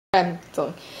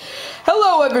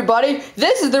Hello everybody,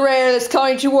 this is the radar that's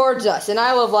coming towards us, and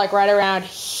I live like right around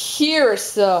here or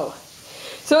so.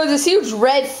 So there's this huge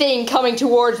red thing coming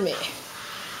towards me.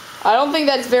 I don't think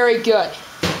that's very good.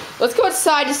 Let's go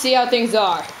outside to see how things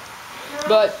are.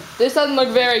 But this doesn't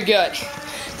look very good.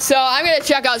 So I'm gonna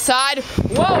check outside.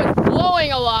 Whoa, it's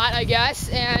blowing a lot, I guess,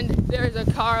 and there's a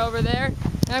car over there.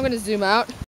 And I'm gonna zoom out.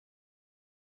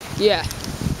 Yeah.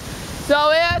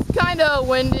 So yeah, it's kind of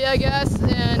windy, I guess,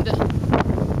 and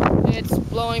it's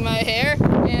blowing my hair.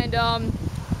 And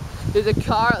there's a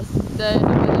car that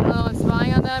I don't know, I'm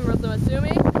spying on them, or so I'm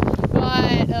assuming.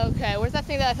 But okay, where's that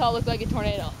thing that I thought looked like a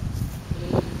tornado?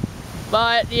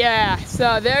 But yeah,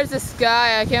 so there's this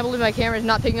guy. I can't believe my camera's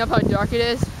not picking up how dark it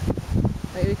is.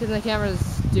 Like, because my camera's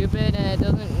stupid and it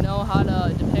doesn't know how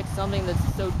to depict something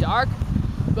that's so dark.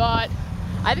 But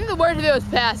I think the worst of it was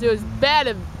past. It was bad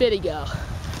a bit ago.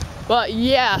 But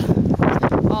yeah,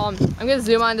 I'm gonna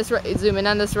zoom in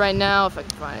on this right now if I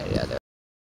can find it. Yeah, there.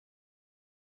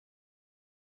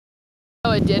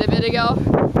 Oh, it did a bit ago.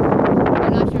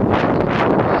 I'm not sure if it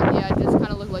did, but yeah, it just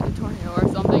kind of looked like a tornado or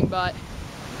something, but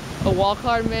a wall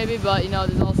card maybe. But you know,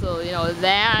 there's also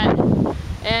that,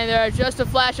 and there's just a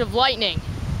flash of lightning.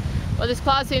 But this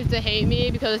cloud seems to hate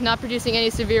me because it's not producing any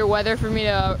severe weather for me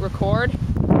to record.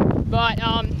 But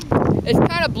it's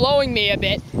kind of blowing me a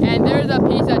bit, and there's a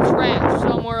piece of trash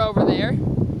somewhere over there.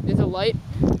 There's a light.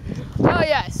 Oh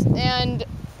yes, and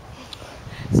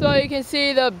so you can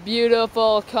see the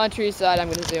beautiful countryside. I'm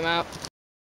gonna zoom out.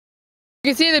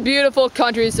 You can see the beautiful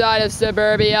countryside of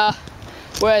suburbia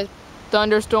with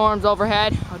thunderstorms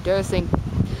overhead. Oh, dare this thing.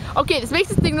 Okay, this makes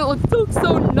this thing that looks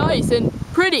so nice and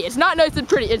pretty. It's not nice and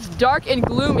pretty. It's dark and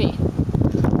gloomy.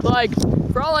 Like,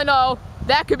 for all I know,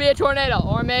 that could be a tornado,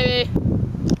 or maybe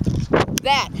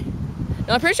that.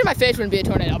 No, I'm pretty sure my face wouldn't be a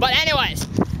tornado. But anyways,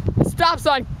 the stop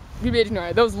sign could be a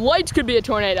tornado. Those lights could be a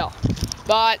tornado.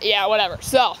 But yeah, whatever.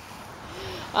 So,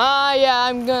 yeah,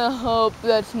 I'm gonna hope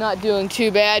that's not doing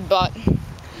too bad. But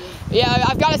yeah,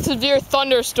 I've got a severe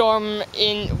thunderstorm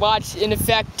in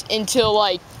effect until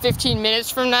like 15 minutes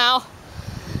from now.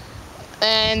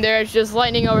 And there's just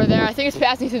lightning over there. I think it's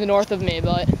passing to the north of me,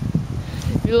 but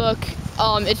if you look,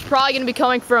 it's probably gonna be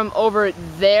coming from over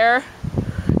there.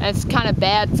 And it's kind of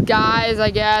bad skies, I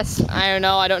guess. I don't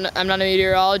know. I'm not a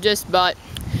meteorologist, but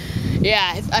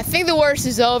yeah, I think the worst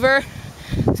is over.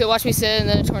 So watch me sit and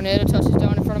then a tornado touches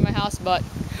down in front of my house, but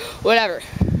whatever.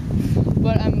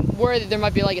 But I'm worried that there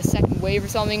might be like a second wave or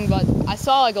something, but I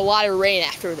saw like a lot of rain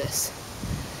after this.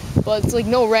 But it's like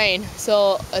no rain,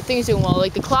 so I think it's doing well.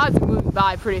 Like the clouds are moving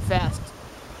by pretty fast.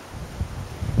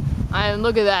 And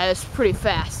look at that, it's pretty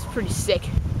fast, pretty sick.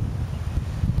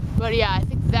 But yeah, I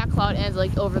think that cloud ends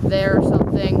like over there or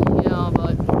something, but yeah,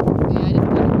 I just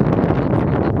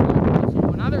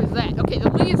now there's that. Okay, the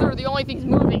leaves are the only things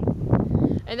moving.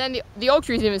 And then the oak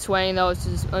tree's even swaying though, it's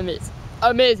just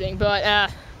amazing,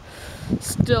 but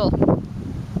still.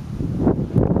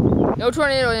 No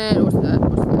tornado in,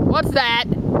 what's that?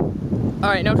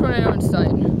 Alright, no tornado in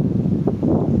sight.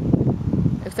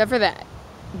 Except for that.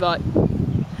 But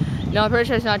no, I'm pretty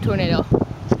sure it's not a tornado.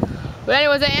 But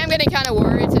anyways, I am getting kind of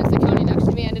worried since the county next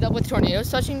to me ended up with tornadoes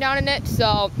touching down in it,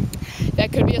 so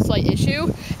that could be a slight issue.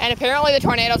 And apparently the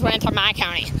tornadoes went into my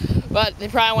county, but they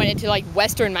probably went into like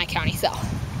western my county, so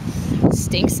it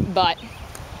stinks, but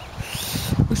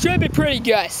it should be pretty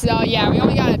good. So yeah, we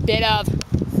only got a bit of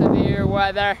severe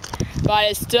weather, but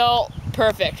it's still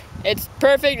perfect. It's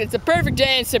perfect. It's a perfect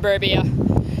day in suburbia.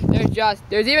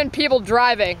 There's even people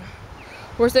driving.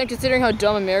 We're saying, considering how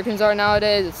dumb Americans are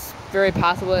nowadays, it's very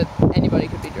possible that anybody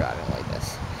could be driving like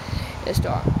this in a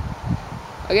storm.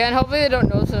 Again, hopefully they don't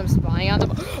notice that I'm spying on them.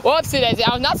 Whoopsie daisy,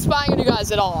 I was not spying on you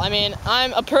guys at all. I mean,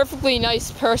 I'm a perfectly nice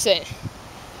person.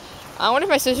 I wonder if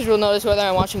my sisters will notice whether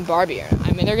I'm watching Barbie or not.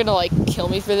 I mean, they're gonna like kill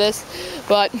me for this,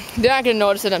 but they're not gonna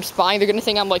notice that I'm spying. They're gonna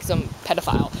think I'm like some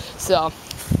pedophile. So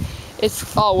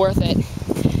it's all worth it.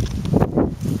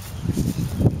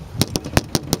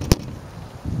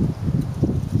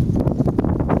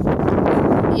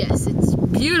 Yes, it's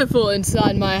beautiful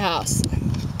inside my house.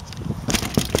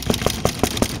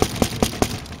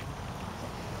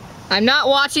 I'm not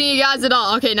watching you guys at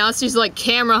all. Okay, now it's just like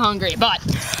camera hungry, but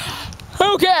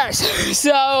who cares?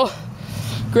 So,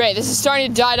 great, this is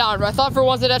starting to die down, but I thought for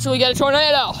once I'd actually get a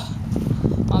tornado.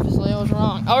 Obviously, I was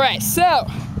wrong. All right, so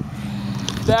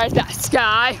there's that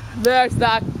sky, there's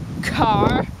that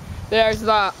car, there's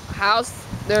the house,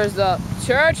 there's the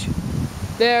church,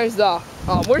 there's the,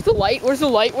 where's the light? There's the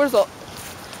light, there's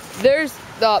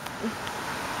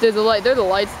the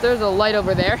lights, there's a light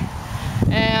over there,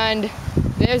 and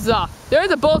there's a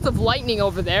bolt of lightning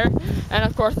over there. And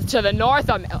of course, to the north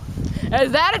of me.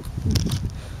 Is that it?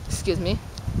 Excuse me.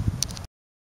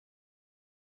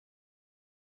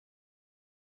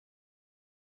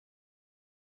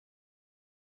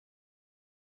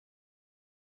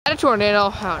 A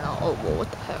tornado. I don't know. Oh, well,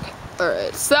 what the heck?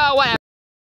 Alright, so whatever.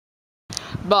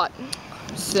 But,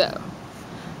 so.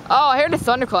 Oh, I heard a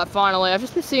thunderclap finally. I've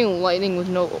just been seeing lightning with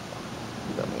no.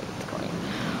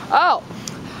 Oh.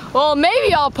 Well,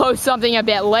 maybe I'll post something a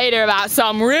bit later about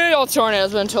some real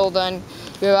tornadoes, but until then,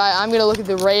 I'm going to look at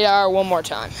the radar one more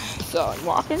time. So, I'm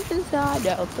walking inside.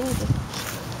 No,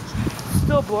 it's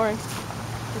still boring.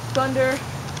 Just thunder,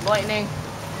 lightning,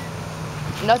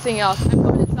 nothing else. I'm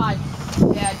going inside.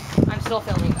 Dad, I'm still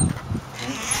filming though.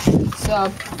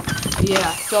 So,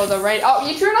 yeah, so the radar. Oh,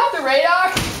 you turned off the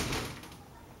radar?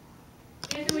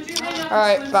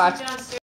 Alright, bye.